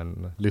fattar det,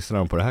 men lyssnar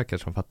de på det här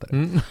kanske de fattar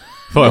det.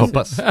 Får jag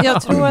hoppas.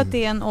 Jag tror att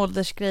det är en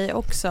åldersgrej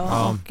också.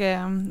 Och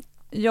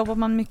jobbar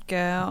man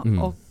mycket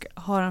och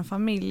har en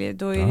familj,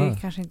 då är det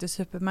kanske inte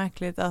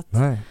supermärkligt att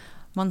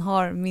man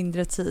har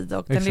mindre tid,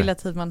 och den lilla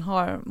tid man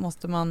har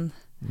måste man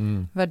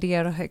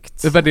värdera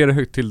högt. Värdera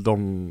högt till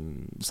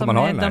de som man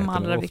har i närheten. De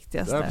allra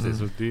viktigaste. Ja,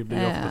 precis, och det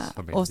blir oftast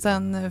familj. Och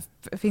sen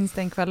finns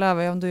det en kväll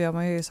över, då gör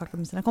man ju saker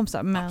med sina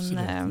kompisar,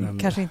 men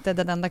kanske inte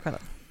den enda kvällen.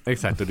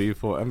 Exakt, och det är ju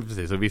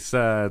precis. Och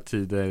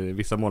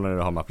vissa månader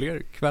har man fler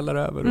kvällar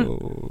över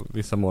och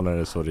vissa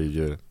månader så är det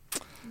ju,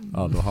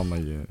 då har man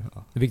ju...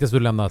 Ja. Det viktigaste är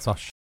att lämna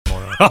Sars.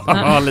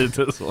 Ja,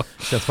 lite så.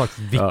 Det känns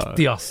faktiskt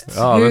viktigast.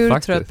 Ja, hur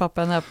faktiskt. trött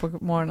pappan är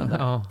på morgonen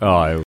där.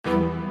 Ja, jo.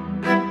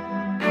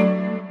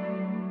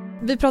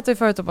 Vi pratade ju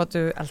förut om att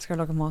du älskar att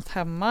laga mat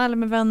hemma eller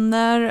med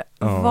vänner.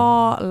 Ja.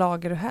 Vad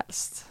lagar du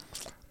helst?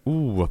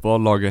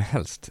 Vad lagar jag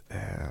helst?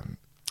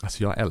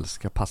 Alltså jag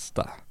älskar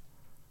pasta.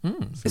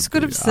 Jag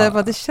skulle säga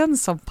att det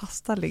känns som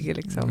pasta ligger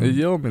liksom.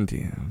 Ja, men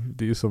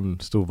det är ju som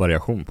stor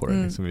variation på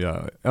det. Liksom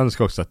jag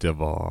önskar också att jag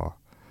var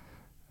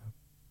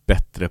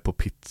bättre på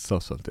pizza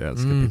och sånt. Jag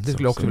älskar pizza. Det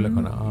skulle jag också vilja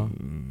kunna.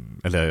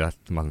 Eller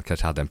att man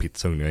kanske hade en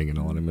pizzaugn, jag har ingen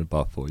aning, men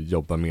bara få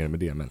jobba mer med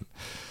det. Men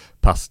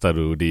pasta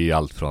då, det är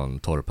allt från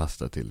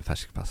torrpasta till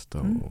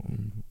färskpasta.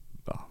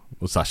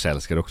 Och Sasha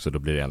älskar också, då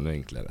blir det ännu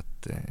enklare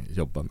att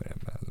jobba med det.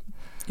 Men...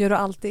 Gör du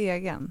alltid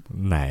egen?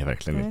 Nej,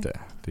 verkligen inte.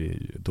 Det är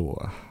ju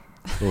då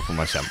får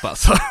man kämpa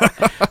alltså.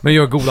 Men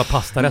gör goda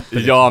pastarätter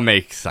liksom. Ja, men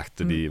exakt.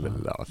 Det är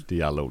väl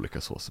det är alla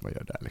olika såser man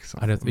gör där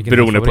liksom.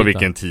 Beroende på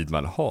vilken tid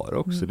man har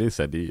också. Det är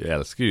så här, jag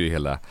älskar ju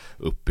hela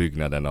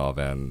uppbyggnaden av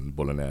en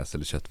bolognese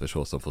eller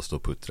köttfärssås som får stå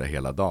och puttra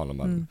hela dagen och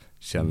man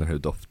känner hur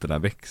dofterna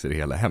växer i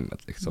hela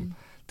hemmet liksom,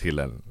 till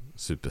en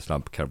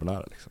supersnabb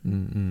carbonara liksom.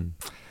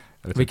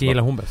 Vilken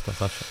gillar hon bäst då,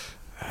 Sasha?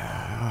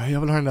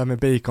 Jag vill ha den där med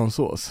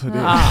baconsås. Det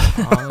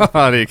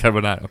är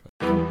carbonara.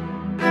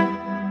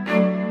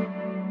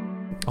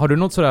 Har du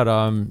något sådär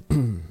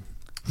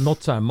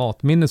något sådär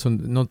matminne som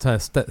något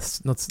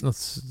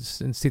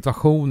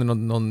situation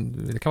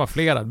det kan vara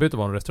flera, det behöver inte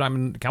vara en restaurang,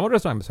 men det kan vara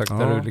restaurangbesök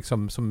där du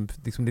liksom som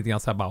liksom lite grann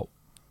såhär bara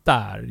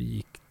där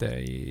gick det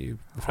i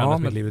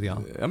mitt liv lite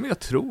grann. Ja, men jag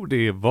tror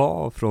det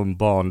var från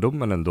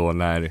barndomen ändå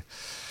när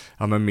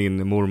men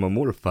min mormor och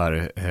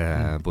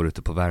morfar bor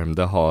ute på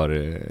Värmdö, har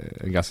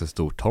en ganska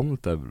stor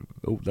tomt där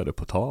odlade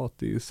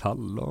potatis,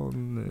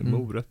 hallon,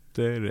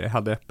 morötter,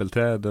 hade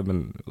äppelträd,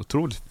 men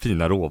otroligt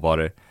fina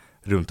råvaror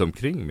runt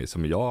omkring mig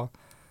som jag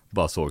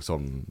bara såg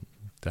som,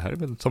 det här är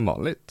väl som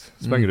vanligt.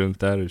 Sprang runt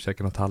där och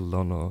käkade något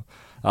hallon och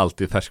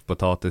alltid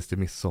färskpotatis till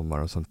midsommar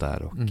och sånt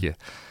där. Och,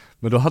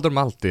 men då hade de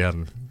alltid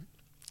jag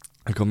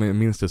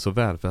minns det så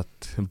väl för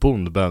att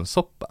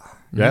bondbönssoppa.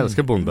 Jag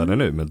älskar bondbönor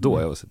nu, men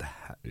då jag var så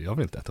jag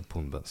vill inte äta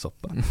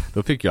bondbönssoppa.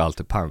 Då fick jag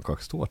alltid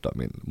pannkakstårta av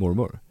min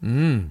mormor.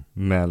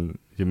 Men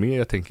ju mer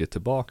jag tänker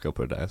tillbaka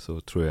på det där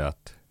så tror jag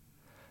att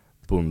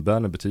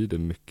bondbönor betyder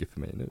mycket för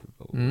mig nu.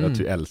 Och jag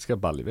älskar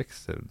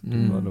baljväxter.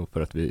 Det var nog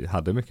för att vi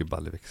hade mycket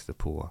baljväxter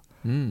på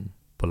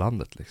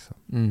landet liksom.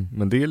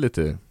 Men det är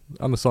lite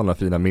sådana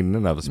fina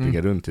minnen av att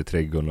springa runt i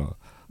trädgården och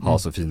ha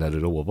så fina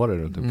råvaror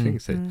runt omkring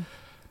sig.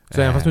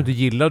 Så även fast du inte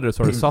gillade det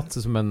så har det satt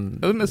sig som en...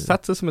 Ja, det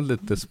satt sig som en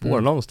lite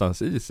spår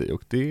någonstans i sig.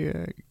 Och det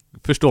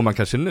förstår man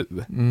kanske nu.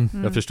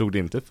 Jag förstod det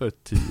inte för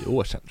 10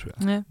 år sedan tror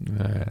jag.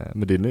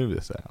 Men det är nu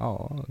så här,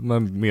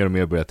 man mer och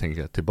mer börjar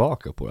tänka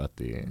tillbaka på att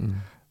det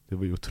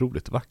var ju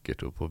otroligt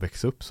vackert att få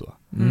växa upp så.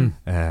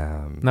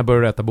 När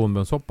började du äta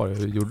bondbönssoppa?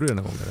 Gjorde du det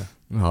någon gång? Eller?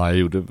 Ja,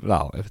 jag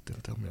vet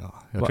inte om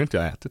jag tror inte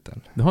jag har ätit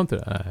den. Du har inte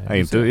det?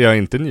 Nej, jag har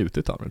inte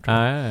njutit av den tror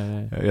jag.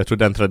 Nej. Jag tror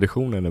den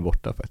traditionen är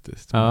borta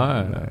faktiskt.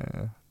 Så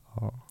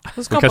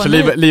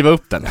kanske liva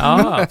upp den.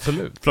 Ja,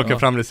 absolut. Plocka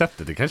fram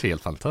receptet, det kanske är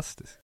helt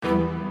fantastiskt.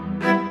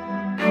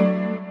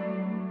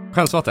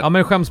 Skämsmaten. Ja,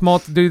 men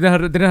skämsmat, det är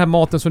den här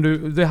maten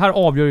som det här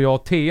avgör jag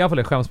och Thea för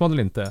det skämsmat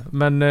eller inte.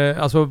 Men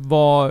alltså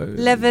vad...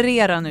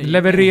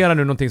 Leverera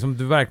nu någonting som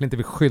du verkligen inte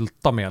vill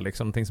skylta med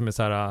liksom. Någonting som är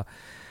så här.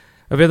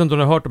 Jag vet inte om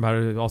du har hört de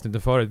här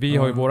avsnitten förut. Vi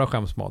har ju våra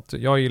skämsmat.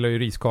 Jag gillar ju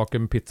riskakor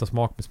med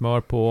pizzasmak med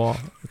smör på.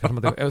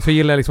 Så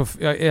gillar jag liksom,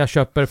 jag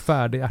köper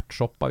färdig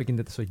ärtsoppa, vilket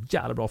inte är så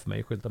jävla bra för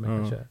mig. Skylta med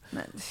kanske.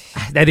 Nej,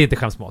 det är inte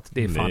skämsmat.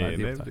 Det är fan.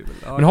 Men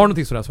har du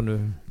någonting sådär som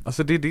du...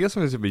 Alltså det är det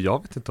som är,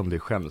 jag vet inte om det är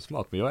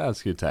skämsmat, men jag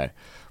älskar ju det här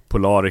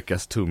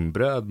Polarikas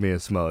tunnbröd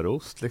med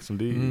smörost liksom.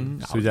 Det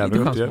är så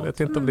jävla gott. Jag vet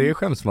inte om det är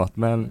skämsmat,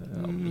 men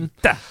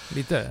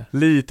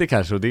lite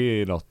kanske. Och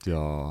det är något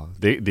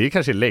det är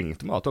kanske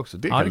längtmat också.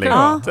 Det kan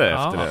längta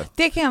efter det.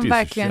 Det kan jag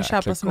verkligen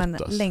köpa som en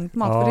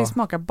längtmat, för det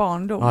smakar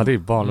barndom. Ja, det är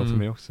barndom för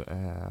mig också.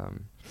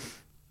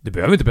 Det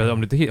behöver inte berätta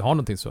om du inte har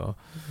någonting så.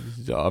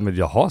 Ja, men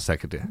jag har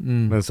säkert det.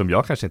 Men som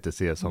jag kanske inte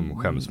ser som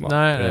skämsmat.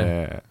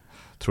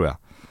 Tror jag.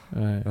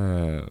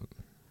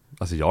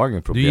 Alltså jag har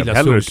ingen problem. Du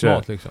gillar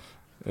solsmat liksom.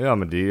 Ja,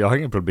 men jag har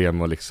ingen problem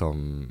med att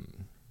liksom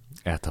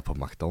äta på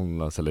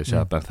McDonalds eller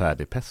köpa en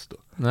färdig pesto.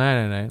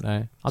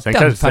 Nej. Att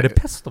den färdig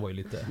pesto var ju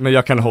lite... Men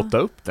jag kan hotta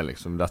upp den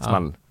liksom.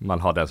 Att man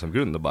har den som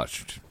grund och bara...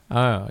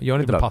 Gör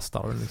inte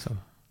pasta liksom.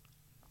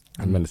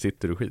 Men det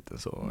sitter i skiten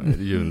så är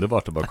det ju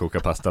underbart att bara koka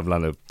pasta,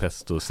 blanda upp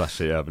pesto och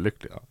Sasha är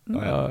överlycklig.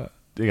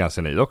 Det är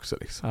ganska nöjd också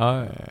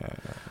liksom.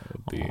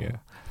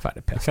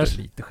 Färdig pesto är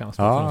lite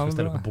skämsmat. Man ska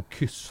ställa på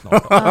Bocuse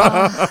snart.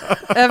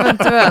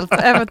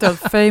 Eventuellt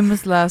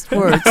famous last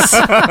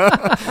words.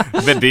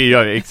 Men det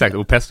gör jag exakt.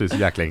 Och pesto är så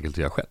jäkla enkelt att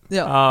göra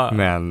själv.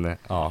 Men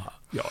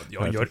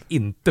jag gör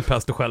inte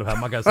pesto själv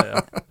hemma kan jag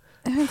säga.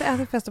 har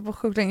inte ätit pesto på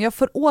sjukt länge. Jag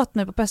får åt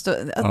mig på pesto.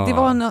 Det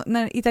var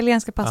när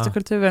italienska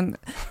pastakulturen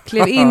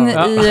klev in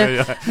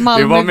i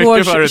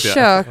Malmögårds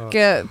kök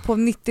på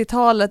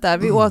 90-talet där.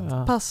 Vi åt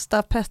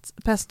pasta,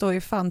 pesto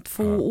i fan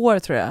 2 år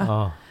tror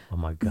jag.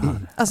 Oh my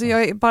god. Alltså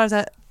jag är bara så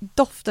här,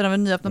 doften av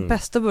en nyöppnad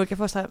pestoburk, jag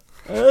får så här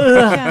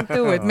can't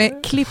do it.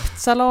 Med klippt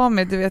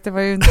salami, du vet, det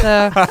var ju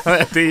inte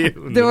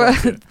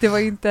det var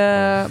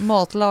inte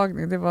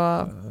matlagning, det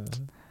var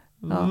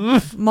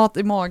mat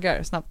i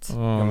magar snabbt.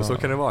 Ja, men så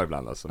kan det vara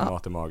ibland alltså,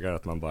 mat i magar,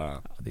 att man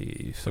bara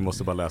det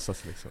måste bara lösa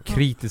sig liksom.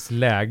 Kritiskt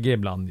läge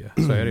ibland ju,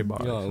 så är det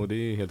bara. Ja, och det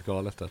är helt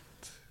galet att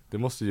det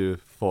måste ju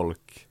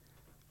folk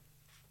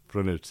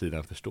från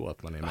utsidan förstå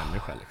att man är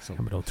människa liksom.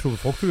 Ja, men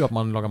folk tror ju att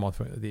man lagar mat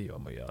för det gör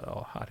man ju.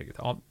 Ja, herregud.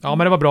 Ja, men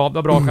det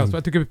var bra chans.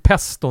 Jag tycker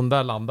peston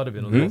där landade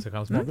vi någon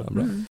chans. Bra.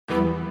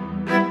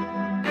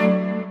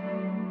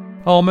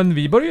 Ja, men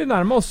vi börjar ju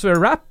närma oss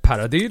rap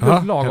här. Det är ju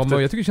lagom.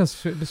 Och jag tycker det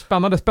känns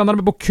spännande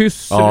med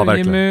Bokyss,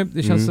 Jimmi.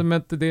 Det känns som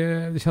att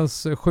det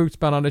känns sjukt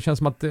spännande. Det känns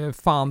som att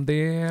fan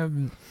det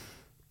är...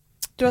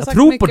 Du har sagt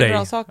mycket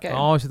bra saker.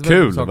 Ja,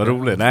 kul, vad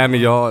roligt. Nej,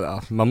 men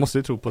man måste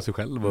ju tro på sig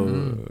själv och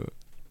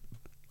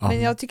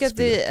men jag tycker att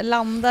det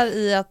landar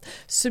i att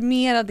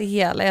summera det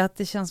hela är att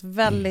det känns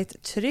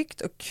väldigt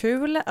tryggt och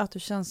kul, att du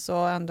känns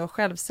så ändå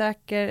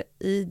självsäker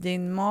i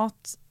din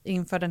mat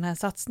inför den här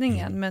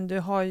satsningen, men du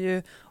har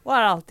ju och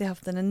har alltid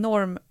haft en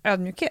enorm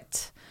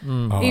ödmjukhet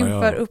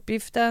inför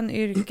uppgiften,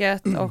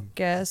 yrket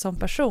och som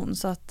person,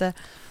 så att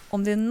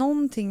om det är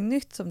någonting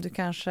nytt som du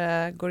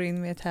kanske går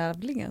in med i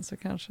tävlingen så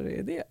kanske det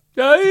är det.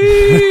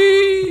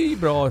 Yay!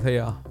 Bra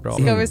Thea. Bra.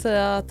 Ska vi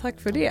säga tack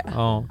för det?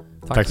 Ja.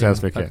 Tack så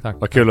hemskt mycket.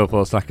 Vad kul att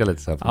få snacka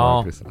lite så här på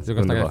morgonkvisten. Ja, du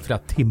kan snacka flera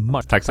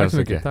timmar. Tack så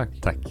mycket.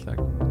 Tack.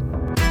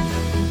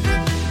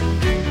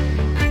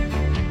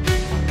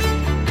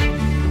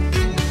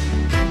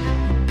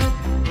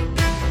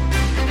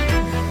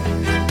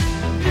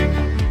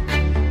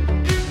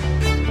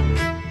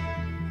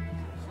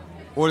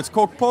 Årets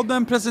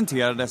Kockpodden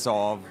presenterades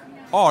av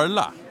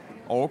Arla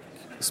och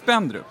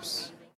Spendrups.